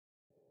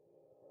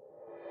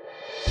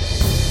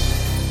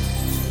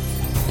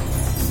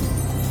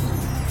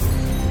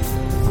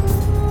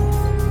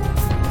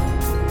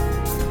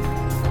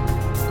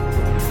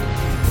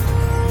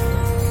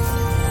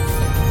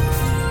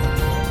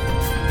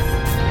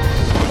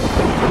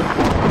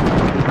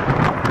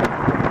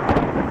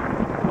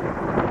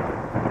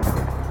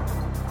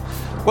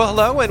Well,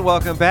 hello and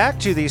welcome back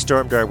to the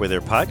Storm Dark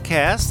Weather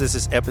Podcast. This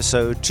is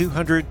episode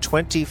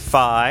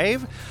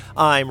 225.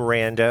 I'm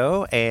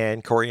Rando,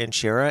 and Corey and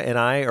Shara and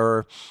I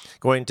are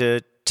going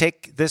to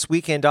take this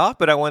weekend off,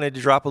 but I wanted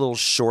to drop a little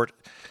short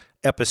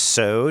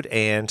episode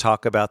and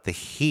talk about the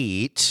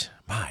heat.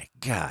 My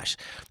gosh,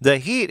 the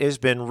heat has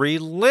been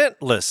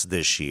relentless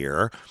this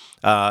year.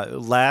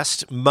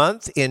 Last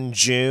month in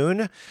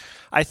June,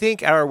 I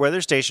think our weather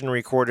station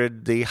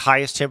recorded the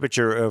highest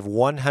temperature of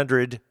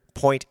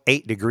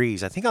 100.8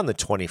 degrees, I think on the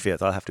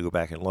 25th. I'll have to go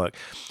back and look.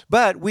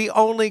 But we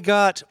only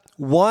got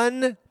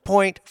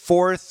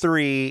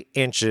 1.43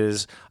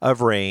 inches of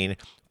rain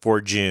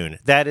for June.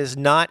 That is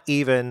not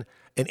even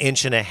an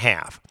inch and a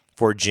half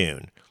for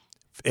June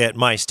at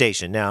my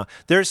station. Now,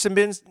 there's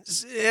been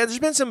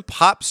some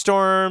pop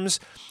storms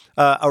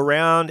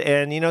around,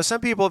 and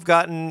some people have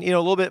gotten a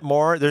little bit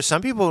more. There's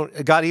some people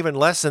got even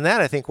less than that.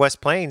 I think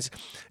West Plains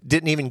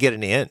didn't even get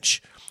an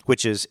inch,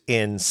 which is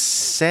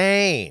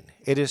insane.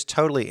 It is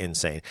totally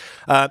insane.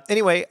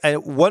 Anyway,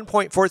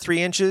 1.43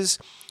 inches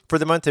for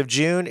the month of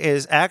June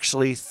is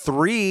actually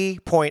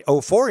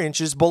 3.04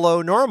 inches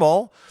below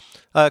normal,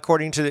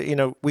 according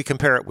to, we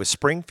compare it with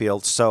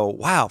Springfield. So,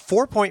 wow,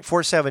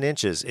 4.47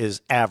 inches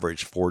is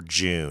average for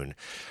June.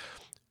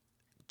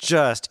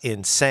 Just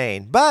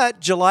insane. But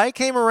July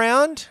came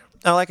around.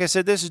 Like I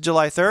said, this is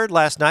July 3rd.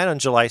 Last night on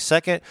July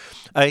 2nd,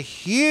 a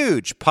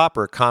huge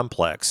popper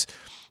complex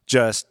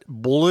just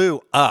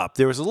blew up.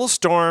 There was a little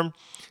storm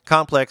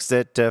complex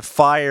that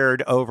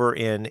fired over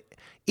in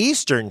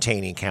eastern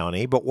Taney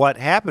County, but what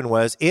happened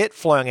was it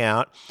flung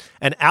out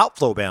an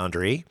outflow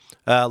boundary,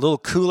 a little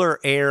cooler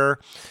air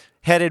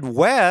headed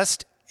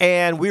west,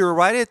 and we were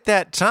right at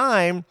that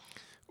time.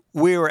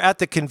 We were at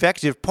the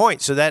convective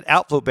point, so that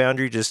outflow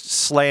boundary just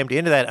slammed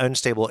into that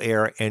unstable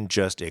air and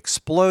just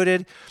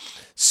exploded.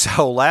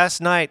 So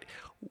last night,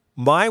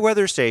 my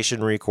weather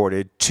station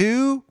recorded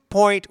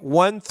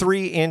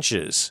 2.13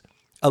 inches,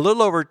 a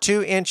little over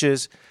 2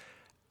 inches,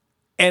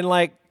 and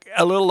like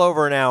a little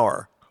over an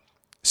hour.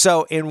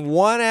 So in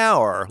 1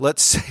 hour,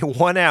 let's say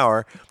 1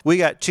 hour, we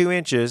got 2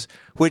 inches,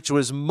 which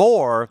was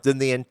more than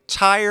the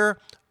entire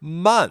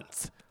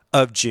month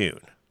of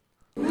June.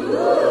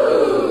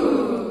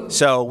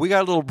 So we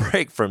got a little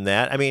break from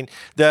that. I mean,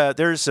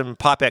 there's some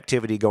pop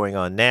activity going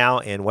on now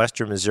in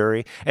western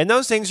Missouri, and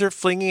those things are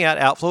flinging out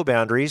outflow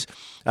boundaries.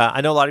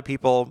 I know a lot of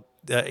people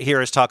hear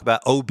us talk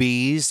about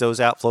OBs, those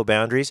outflow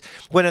boundaries.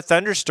 When a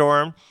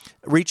thunderstorm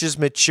reaches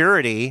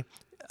maturity,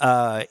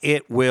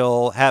 it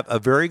will have a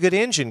very good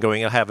engine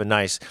going. It'll have a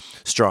nice,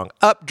 strong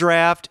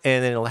updraft,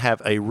 and then it'll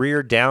have a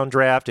rear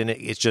downdraft, and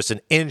it's just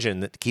an engine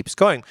that keeps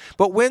going.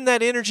 But when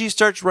that energy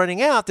starts running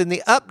out, then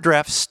the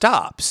updraft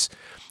stops.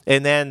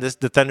 And then the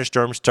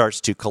thunderstorm starts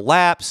to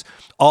collapse.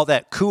 All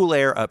that cool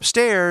air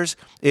upstairs,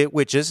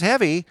 which is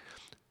heavy,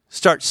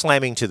 starts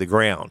slamming to the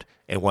ground.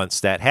 And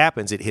once that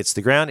happens, it hits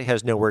the ground. It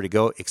has nowhere to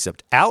go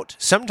except out.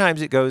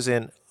 Sometimes it goes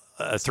in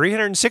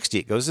 360.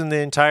 It goes in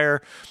the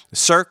entire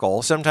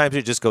circle. Sometimes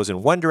it just goes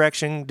in one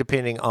direction,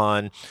 depending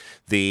on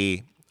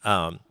the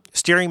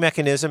steering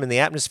mechanism in the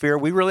atmosphere.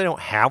 We really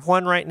don't have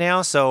one right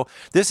now. So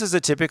this is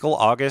a typical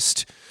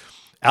August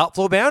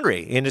outflow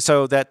boundary. And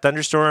so that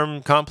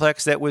thunderstorm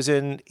complex that was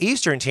in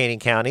eastern Taney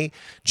County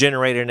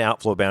generated an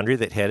outflow boundary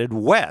that headed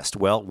west.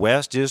 Well,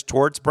 west is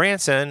towards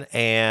Branson,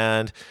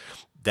 and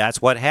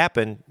that's what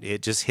happened.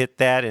 It just hit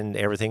that, and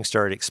everything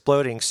started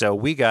exploding. So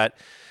we got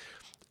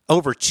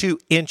over 2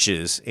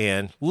 inches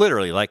in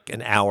literally like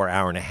an hour,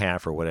 hour and a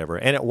half or whatever.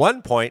 And at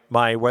one point,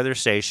 my weather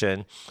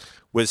station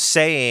was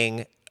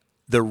saying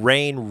the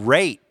rain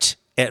rate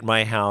at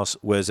my house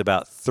was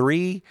about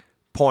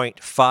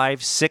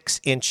 3.56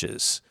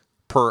 inches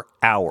per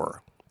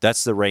hour.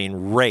 That's the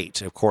rain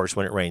rate. Of course,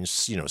 when it rains,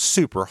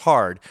 super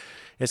hard,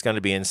 it's going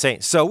to be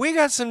insane. So we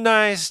got some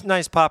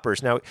nice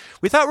poppers. Now,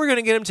 we thought we were going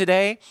to get them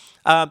today.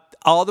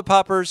 All the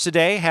poppers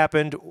today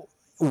happened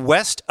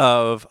west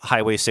of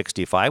Highway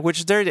 65,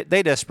 which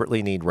they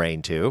desperately need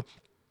rain too.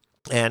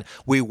 And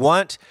we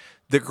want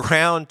the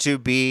ground to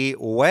be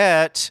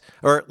wet,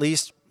 or at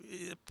least,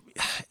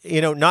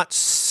 not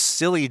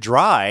silly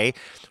dry,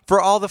 for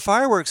all the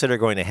fireworks that are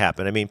going to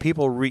happen. I mean,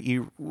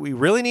 we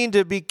really need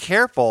to be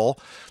careful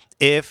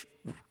if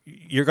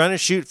you're going to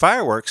shoot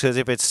fireworks, because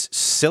if it's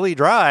silly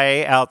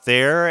dry out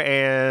there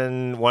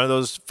and one of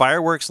those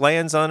fireworks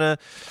lands on a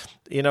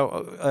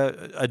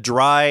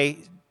dry,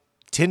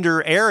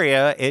 tender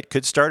area, it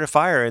could start a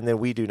fire, and then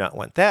we do not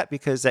want that,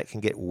 because that can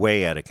get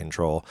way out of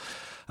control.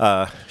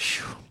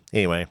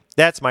 Anyway,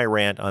 that's my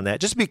rant on that.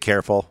 Just be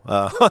careful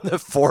on the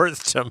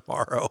 4th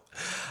tomorrow.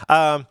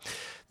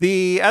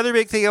 The other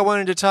big thing I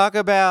wanted to talk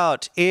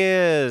about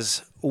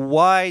is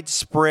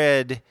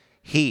widespread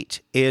heat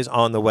is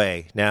on the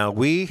way. Now,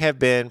 we have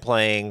been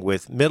playing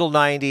with middle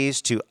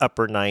 90s to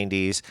upper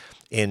 90s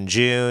in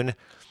June.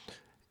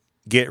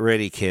 Get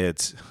ready,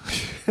 kids.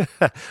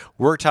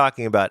 We're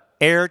talking about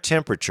air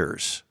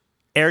temperatures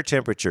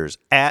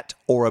at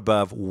or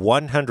above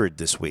 100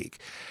 this week.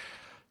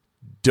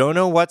 Don't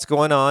know what's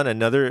going on.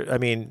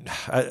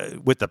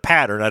 With the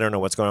pattern, I don't know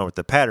what's going on with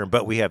the pattern,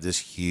 but we have this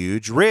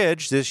huge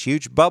ridge, this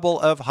huge bubble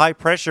of high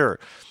pressure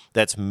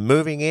that's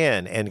moving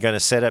in and going to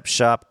set up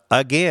shop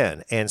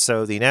again. And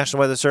so the National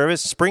Weather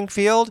Service,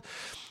 Springfield,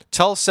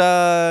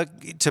 Tulsa,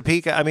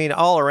 Topeka,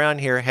 all around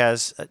here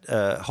has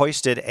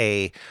hoisted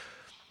a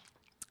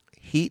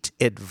heat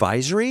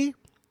advisory.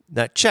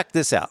 Now check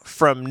this out.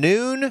 From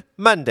noon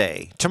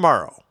Monday,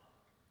 tomorrow,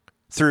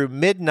 through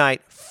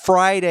midnight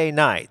Friday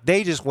night,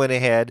 they just went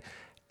ahead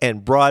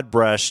and broad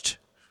brushed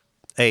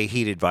a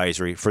heat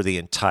advisory for the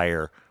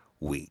entire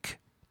week.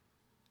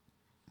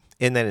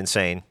 Isn't that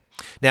insane?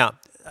 Now,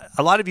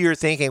 a lot of you are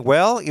thinking,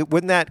 well,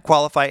 wouldn't that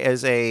qualify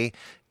as an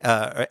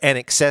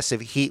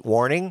excessive heat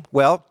warning?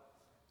 Well,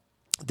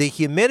 the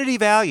humidity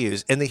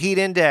values and the heat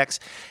index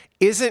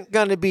isn't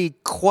going to be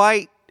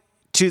quite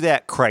to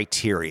that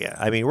criteria.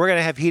 We're going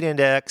to have heat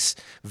index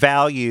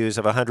values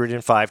of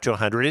 105 to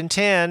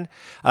 110.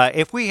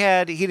 If we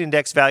had heat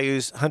index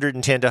values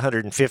 110 to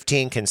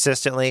 115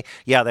 consistently,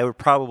 they would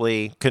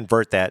probably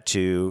convert that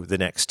to the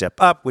next step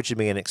up, which would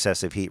be an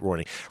excessive heat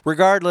warning.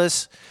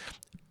 Regardless,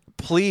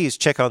 please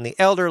check on the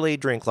elderly,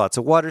 drink lots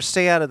of water,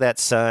 stay out of that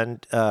sun.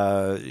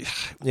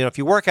 If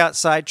you work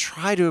outside,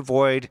 try to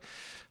avoid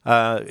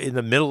in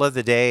the middle of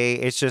the day.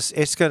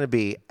 It's going to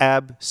be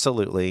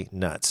absolutely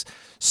nuts.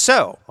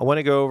 So I want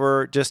to go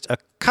over just a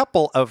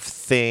couple of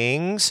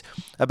things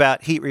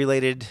about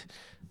heat-related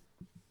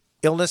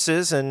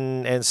illnesses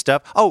and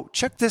stuff. Oh,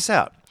 check this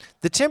out.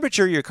 The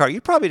temperature of your car,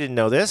 you probably didn't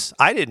know this.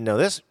 I didn't know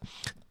this.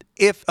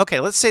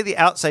 Let's say the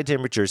outside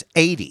temperature is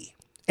 80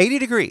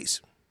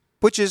 degrees,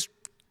 which is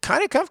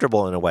kind of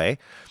comfortable in a way.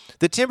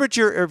 The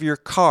temperature of your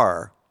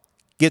car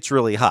gets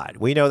really hot.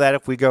 We know that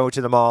if we go to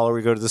the mall or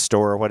we go to the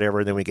store or whatever,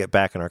 and then we get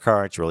back in our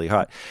car, it's really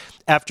hot.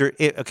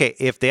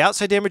 If the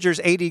outside temperature is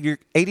 80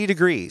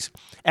 degrees,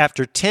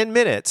 after 10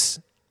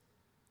 minutes,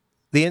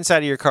 the inside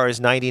of your car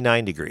is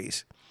 99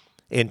 degrees.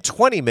 In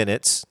 20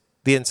 minutes,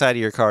 the inside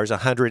of your car is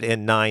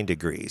 109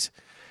 degrees.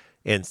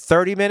 In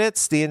 30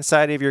 minutes, the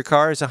inside of your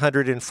car is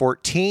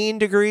 114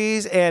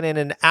 degrees. And in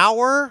an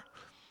hour,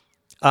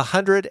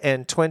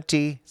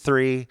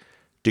 123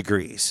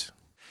 degrees.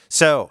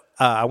 So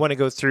I want to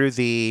go through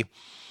the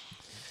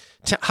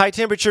high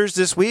temperatures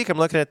this week. I'm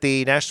looking at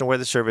the National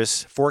Weather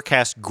Service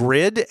forecast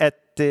grid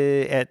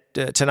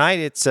tonight.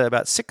 It's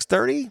about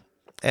 6:30,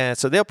 and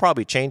so they'll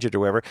probably change it or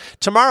whatever.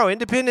 Tomorrow,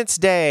 Independence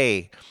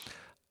Day.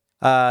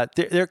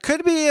 There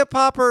could be a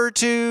popper or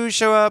two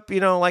show up,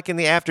 like in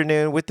the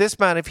afternoon. With this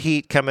amount of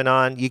heat coming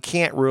on, you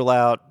can't rule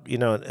out,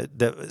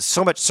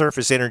 so much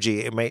surface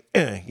energy. It may,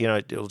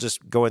 it'll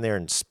just go in there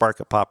and spark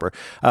a popper.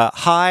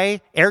 High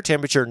air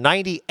temperature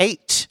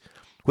 98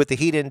 with the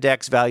heat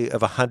index value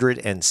of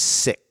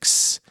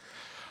 106.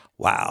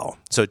 Wow.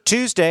 So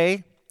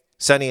Tuesday,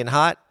 sunny and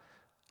hot,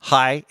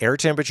 high air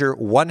temperature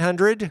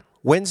 100.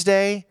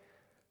 Wednesday,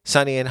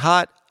 sunny and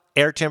hot,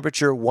 air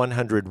temperature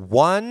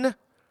 101.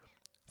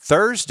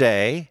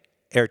 Thursday,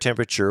 air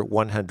temperature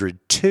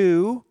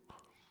 102.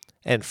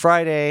 And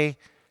Friday,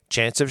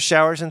 chance of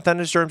showers and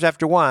thunderstorms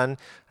after 1.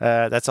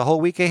 That's a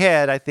whole week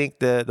ahead. I think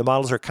the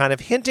models are kind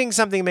of hinting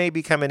something may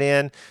be coming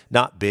in.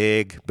 Not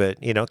big, but,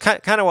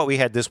 kind of what we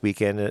had this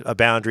weekend. A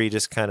boundary,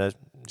 just kind of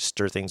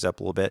stir things up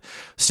a little bit.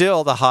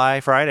 Still, the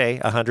high Friday,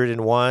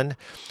 101.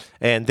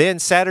 And then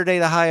Saturday,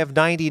 the high of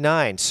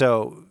 99.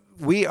 So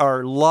we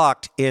are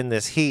locked in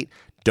this heat.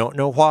 Don't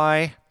know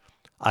why.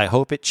 I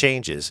hope it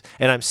changes.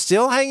 And I'm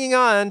still hanging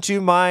on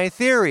to my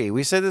theory.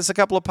 We said this a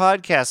couple of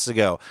podcasts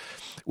ago.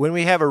 When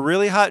we have a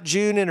really hot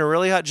June and a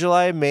really hot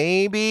July,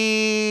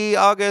 maybe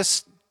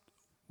August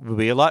will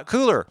be a lot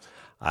cooler.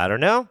 I don't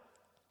know.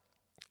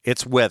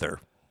 It's weather.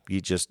 You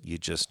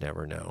just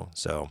never know.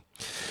 So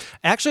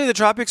actually, the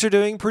tropics are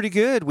doing pretty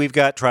good. We've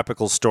got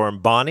Tropical Storm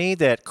Bonnie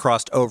that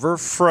crossed over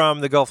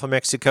from the Gulf of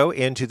Mexico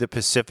into the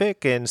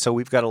Pacific. And so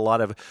we've got a lot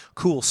of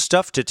cool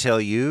stuff to tell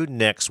you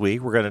next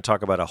week. We're going to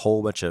talk about a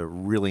whole bunch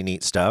of really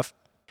neat stuff.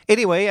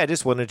 Anyway, I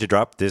just wanted to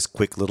drop this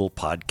quick little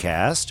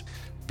podcast.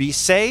 Be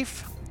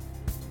safe.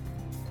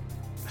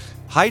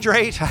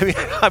 Hydrate.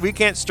 We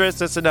can't stress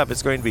this enough.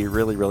 It's going to be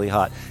really, really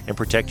hot. And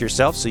protect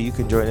yourself so you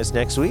can join us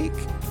next week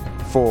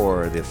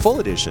for the full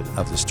edition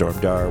of the Storm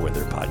Dar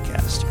Weather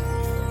Podcast.